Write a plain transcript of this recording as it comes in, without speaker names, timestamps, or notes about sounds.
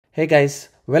Hey guys,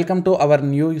 welcome to our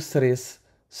new series,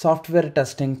 Software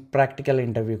Testing Practical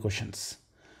Interview Questions.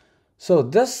 So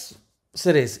this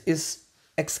series is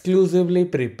exclusively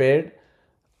prepared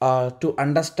to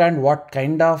understand what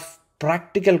kind of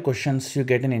practical questions you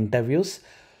get in interviews.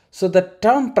 So the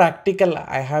term practical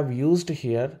I have used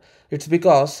here, it's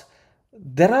because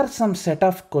there are some set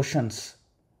of questions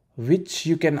which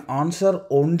you can answer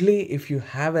only if you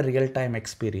have a real-time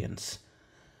experience.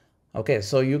 Okay,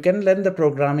 so you can learn the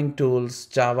programming tools,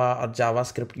 Java or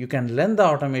JavaScript. You can learn the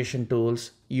automation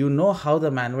tools. You know how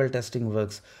the manual testing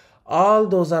works. All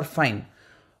those are fine.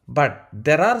 But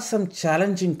there are some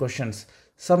challenging questions,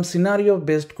 some scenario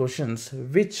based questions,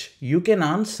 which you can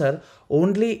answer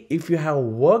only if you have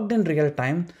worked in real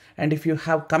time and if you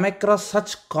have come across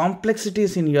such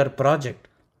complexities in your project.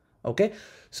 Okay,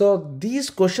 so these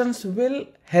questions will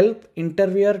help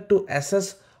interviewer to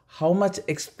assess how much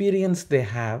experience they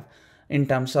have in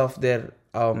terms of their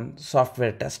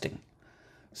software testing.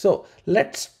 So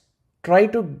let's try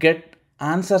to get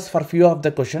answers for few of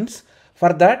the questions.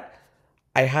 For that,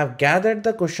 I have gathered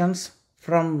the questions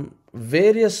from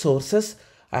various sources.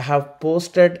 I have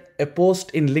posted a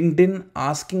post in LinkedIn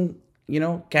asking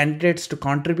candidates to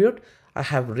contribute. I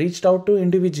have reached out to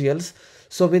individuals.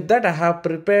 So with that, I have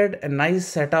prepared a nice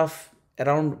set of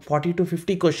around 40 to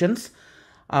 50 questions,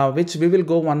 which we will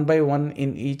go one by one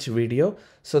in each video.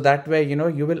 So that way,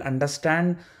 you will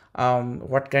understand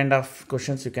what kind of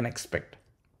questions you can expect.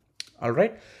 All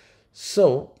right.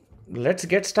 So let's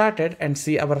get started and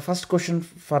see our first question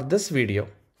for this video.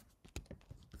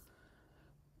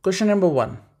 Question number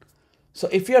 1. So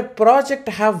if your project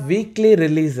have weekly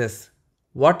releases,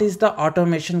 what is the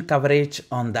automation coverage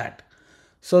on that?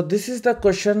 So this is the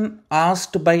question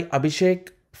asked by Abhishek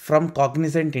from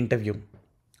Cognizant interview.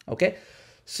 Okay.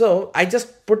 So I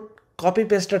just copy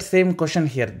pasted same question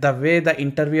here. The way the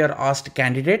interviewer asked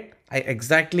candidate, I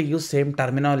exactly use same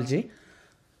terminology.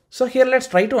 So here let's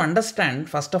try to understand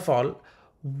first of all,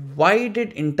 why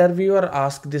did interviewer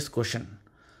ask this question?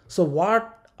 So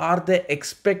what are they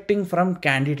expecting from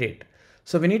candidate?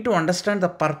 So we need to understand the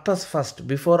purpose first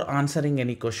before answering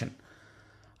any question.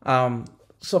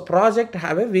 So project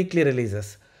have a weekly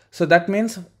releases. So that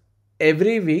means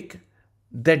every week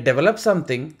they develop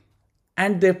something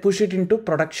and they push it into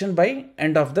production by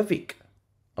end of the week.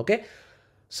 Okay.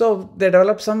 So they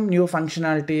develop some new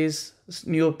functionalities,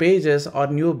 new pages or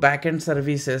new backend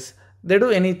services. They do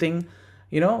anything,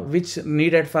 which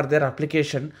needed for their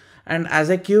application. And as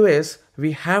a QAs,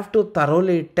 we have to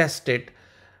thoroughly test it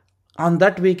on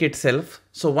that week itself.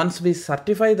 So once we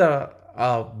certify the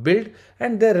build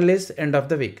and they release end of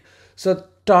the week. So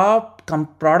top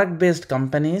product based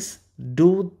companies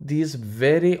do these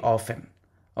very often.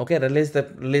 Okay,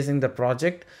 releasing the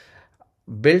project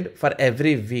build for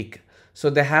every week. So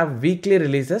they have weekly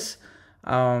releases.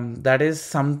 That is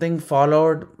something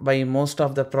followed by most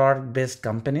of the product based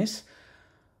companies.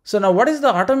 So now what is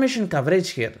the automation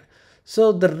coverage here?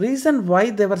 So the reason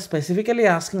why they were specifically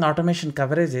asking automation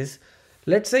coverage is,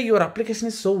 let's say your application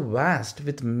is so vast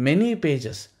with many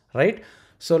pages, right?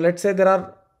 So let's say there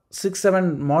are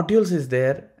 6-7 modules is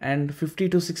there and 50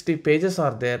 to 60 pages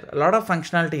are there. A lot of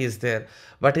functionality is there.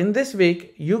 But in this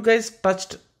week, you guys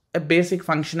touched a basic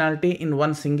functionality in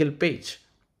one single page,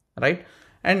 right?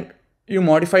 And you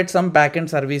modified some backend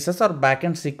services or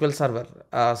backend SQL server,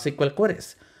 SQL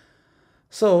queries.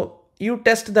 So you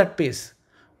test that piece.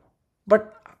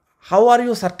 But how are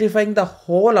you certifying the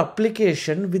whole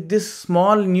application with this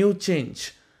small new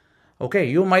change? Okay,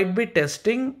 you might be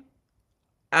testing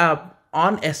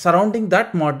on surrounding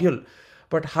that module,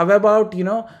 but how about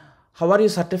how are you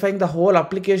certifying the whole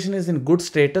application is in good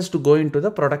status to go into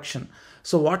the production?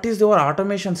 So what is your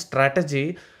automation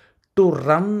strategy to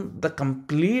run the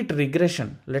complete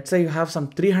regression? Let's say you have some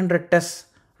 300 tests,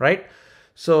 right?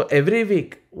 So every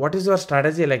week, what is your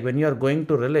strategy like when you are going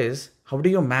to release? How do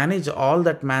you manage all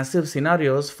that massive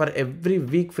scenarios for every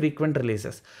week frequent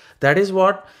releases? That is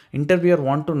what interviewer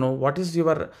want to know. What is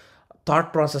your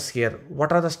thought process here?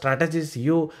 What are the strategies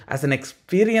you as an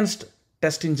experienced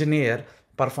test engineer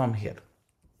perform here?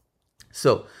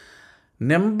 So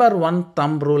number one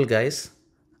thumb rule, guys,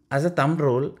 as a thumb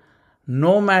rule,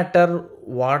 no matter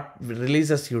what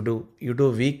releases you do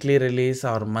weekly release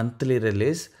or monthly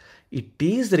release, it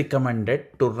is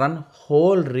recommended to run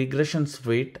whole regression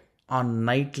suite on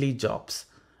nightly jobs.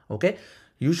 Okay,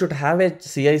 you should have a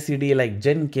CI/CD like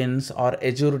Jenkins or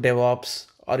Azure DevOps,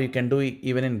 or you can do it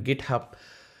even in GitHub.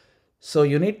 So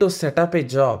you need to set up a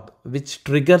job which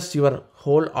triggers your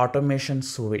whole automation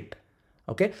suite.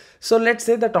 Okay, so let's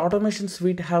say that automation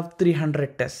suite have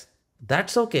 300 tests.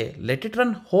 That's okay. Let it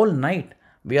run whole night.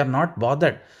 We are not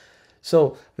bothered.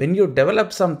 So when you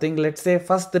develop something, let's say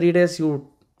first 3 days you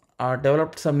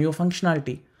developed some new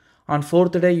functionality. On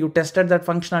fourth day you tested that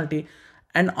functionality,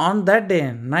 and on that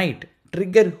day night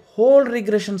trigger whole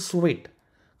regression suite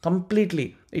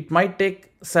completely. It might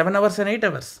take 7 hours and 8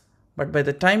 hours, but by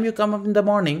the time you come up in the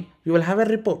morning you will have a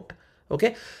report.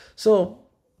 Okay, so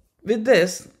with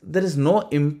this there is no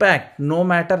impact, no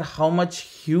matter how much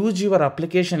huge your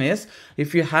application is.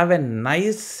 If you have a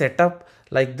nice setup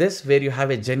like this where you have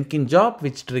a Jenkins job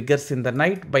which triggers in the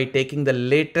night by taking the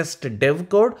latest dev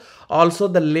code, also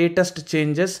the latest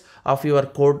changes of your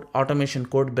code automation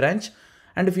code branch,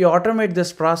 and if you automate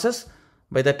this process,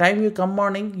 by the time you come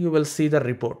morning you will see the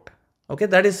report. Okay,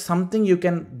 that is something you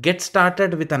can get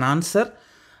started with an answer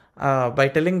by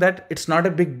telling that it's not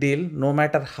a big deal, no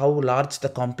matter how large the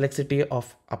complexity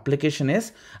of application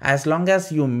is, as long as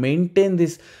you maintain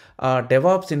this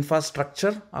DevOps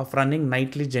infrastructure of running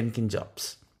nightly Jenkins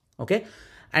jobs. Okay,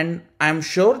 and I'm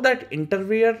sure that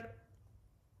interviewer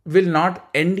will not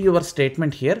end your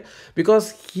statement here,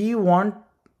 because they want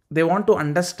to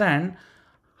understand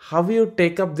how you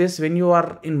take up this when you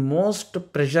are in most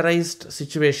pressurized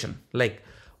situation. Like,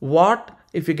 what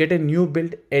if you get a new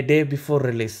build a day before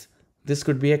release? This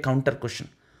could be a counter question.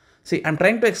 See, I'm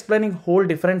trying to explain a whole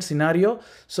different scenario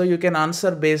so you can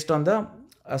answer based on the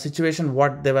situation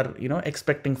what they were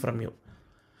expecting from you.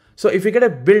 So if you get a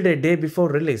build a day before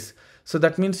release, so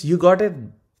that means you got a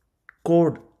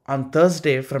code on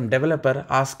Thursday from developer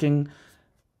asking,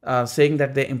 saying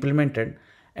that they implemented,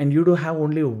 and you do have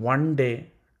only one day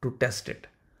to test it.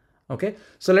 Okay,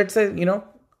 so let's say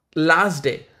last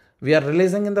day we are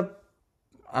releasing in the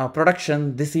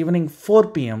production this evening 4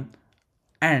 p.m.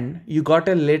 and you got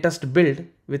a latest build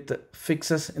with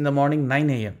fixes in the morning 9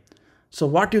 a.m. So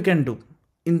what you can do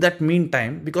in that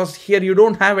meantime, because here you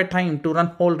don't have a time to run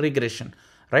whole regression,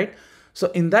 right? So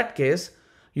in that case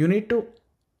you need to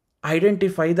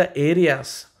identify the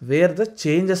areas where the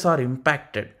changes are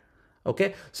impacted.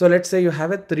 Okay, so let's say you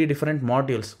have 3 different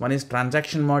modules. One is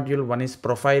transaction module, one is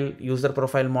user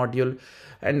profile module,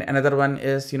 and another one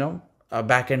is a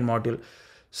backend module.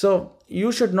 So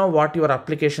you should know what your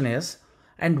application is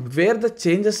and where the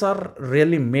changes are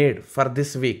really made for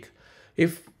this week.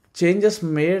 If changes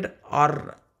made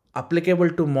are applicable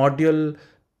to module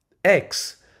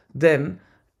X, then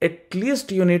at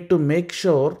least you need to make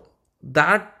sure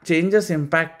that changes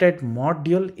impacted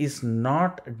module is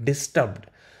not disturbed.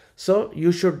 So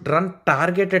you should run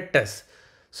targeted tests.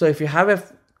 So if you have a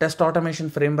test automation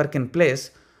framework in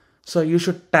place, so you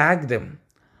should tag them.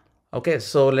 Okay,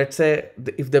 so let's say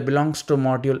if they belongs to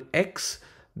module X,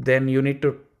 then you need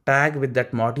to tag with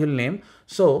that module name.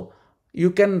 So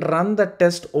you can run the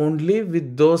test only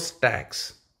with those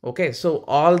tags. Okay, so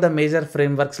all the major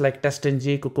frameworks like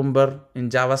TestNG, Cucumber, in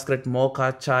JavaScript,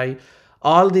 Mocha, Chai,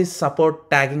 all these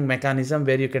support tagging mechanism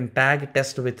where you can tag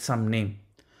test with some name,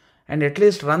 and at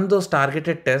least run those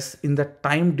targeted tests in the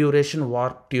time duration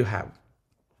what you have.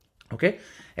 Okay,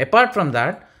 apart from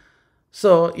that,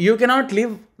 so you cannot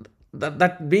leave.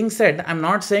 That being said, I'm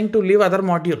not saying to leave other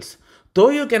modules. Though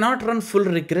you cannot run full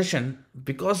regression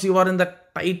because you are in the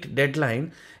tight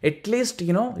deadline, at least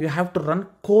you have to run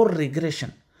core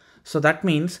regression. So that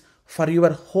means for your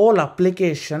whole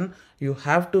application, you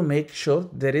have to make sure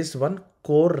there is one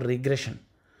core regression.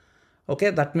 Okay,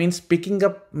 that means picking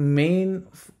up main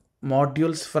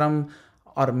modules from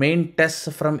or main tests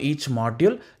from each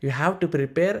module. You have to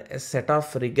prepare a set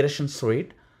of regression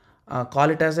suite. Call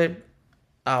it as a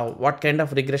what kind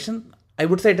of regression? I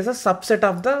would say it is a subset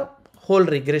of the whole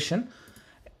regression,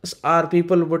 or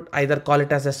people would either call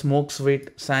it as a smoke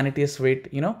suite, sanity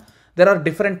suite. There are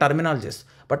different terminologies,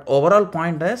 but overall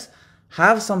point is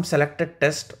have some selected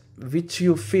test which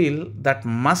you feel that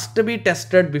must be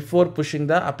tested before pushing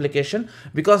the application,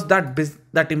 because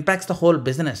that impacts the whole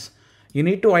business. You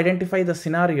need to identify the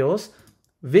scenarios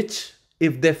which,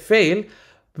 if they fail,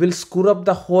 will screw up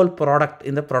the whole product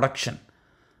in the production.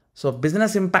 So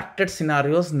business impacted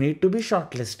scenarios need to be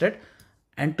shortlisted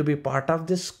and to be part of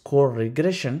this core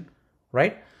regression,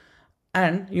 right?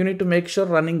 And you need to make sure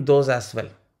running those as well.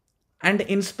 And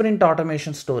in sprint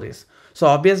automation stories. So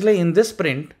obviously in this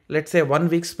sprint, let's say 1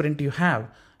 week sprint you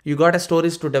got a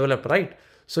stories to develop, right?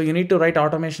 So you need to write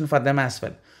automation for them as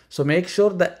well. So make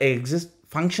sure the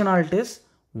functionalities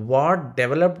what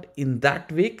developed in that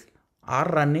week are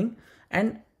running,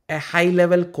 and a high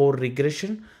level core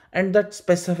regression and that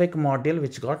specific module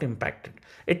which got impacted.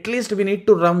 At least we need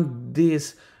to run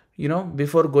these,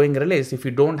 before going release, if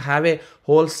you don't have a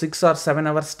whole 6 or 7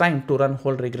 hours time to run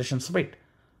whole regression suite.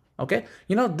 Okay,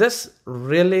 this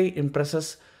really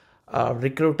impresses a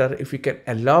recruiter if you can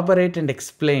elaborate and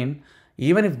explain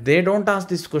Even if they don't ask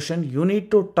this question, you need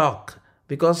to talk,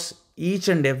 because each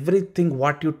and everything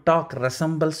what you talk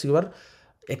resembles your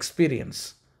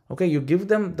experience. Okay, you give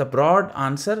them the broad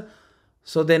answer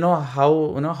so they know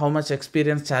how much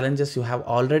experience, challenges you have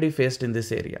already faced in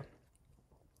this area.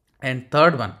 And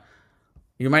third one,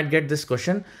 you might get this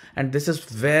question, and this is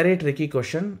very tricky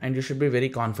question, and you should be very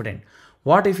confident.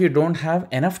 What if you don't have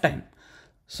enough time?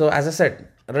 So as I said,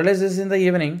 release is in the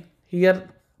evening. Here,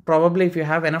 probably if you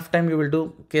have enough time, you will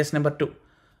do case number 2.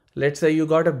 Let's say you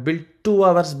got to build 2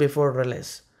 hours before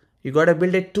release. You got to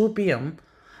build at 2 p.m.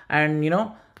 and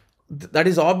that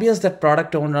is obvious that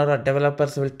product owner or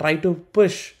developers will try to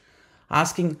push,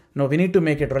 asking, no, we need to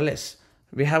make it release.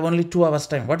 We have only 2 hours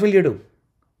time. What will you do?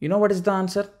 You know what is the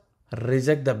answer?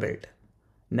 Reject the build.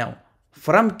 Now,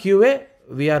 from QA,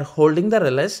 we are holding the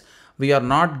release. We are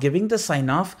not giving the sign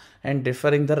off and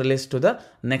deferring the release to the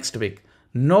next week.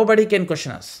 Nobody can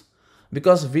question us,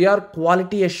 because we are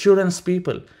quality assurance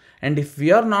people. And if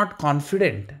we are not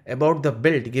confident about the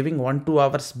build, giving 1-2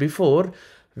 hours before,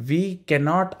 we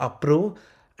cannot approve,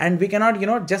 and we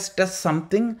cannot, just test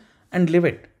something and leave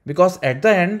it. Because at the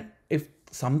end, if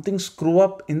something screw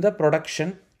up in the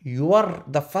production, you are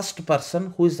the first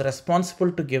person who is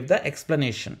responsible to give the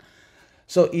explanation.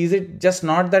 So is it just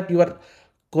not that your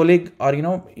colleague or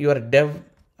your dev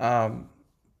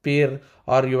peer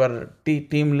or your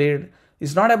team lead,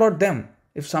 is not about them.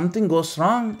 If something goes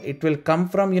wrong, it will come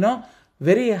from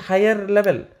very higher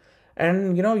level,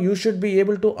 and you should be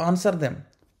able to answer them.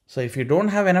 So if you don't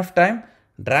have enough time,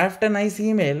 draft a nice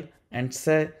email and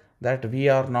say that we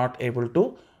are not able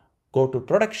to go to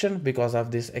production because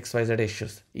of these XYZ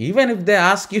issues. Even if they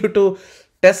ask you to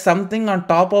test something on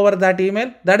top over that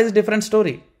email, that is different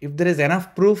story. If there is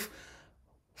enough proof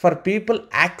for people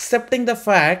accepting the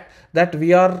fact that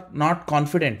we are not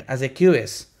confident as a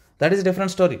QS, that is a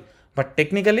different story. But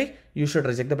technically, you should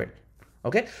reject the bid.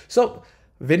 Okay. So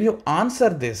when you answer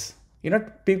this,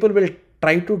 people will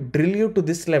try to drill you to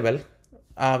this level.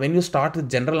 When you start with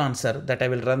general answer that I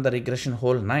will run the regression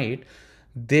whole night,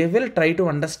 they will try to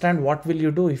understand what will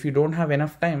you do if you don't have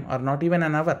enough time or not even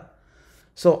an hour.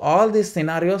 So all these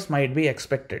scenarios might be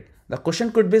expected. The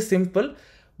question could be simple,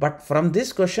 but from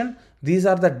this question, these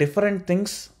are the different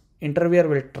things interviewer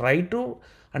will try to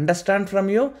understand from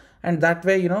you, and that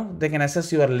way they can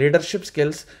assess your leadership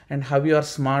skills and how you are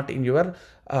smart in your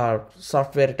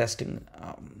software testing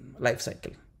life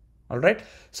cycle. All right,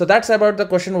 so that's about the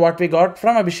question what we got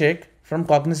from Abhishek from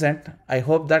Cognizant. I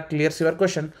hope that clears your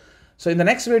question. So in the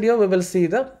next video, we will see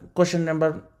the question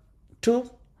number 2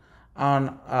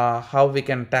 on how we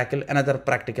can tackle another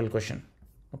practical question.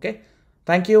 Okay,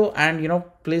 thank you, and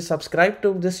please subscribe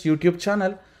to this YouTube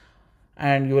channel,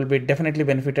 and you will be definitely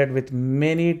benefited with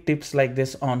many tips like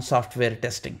this on software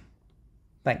testing.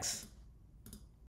 Thanks.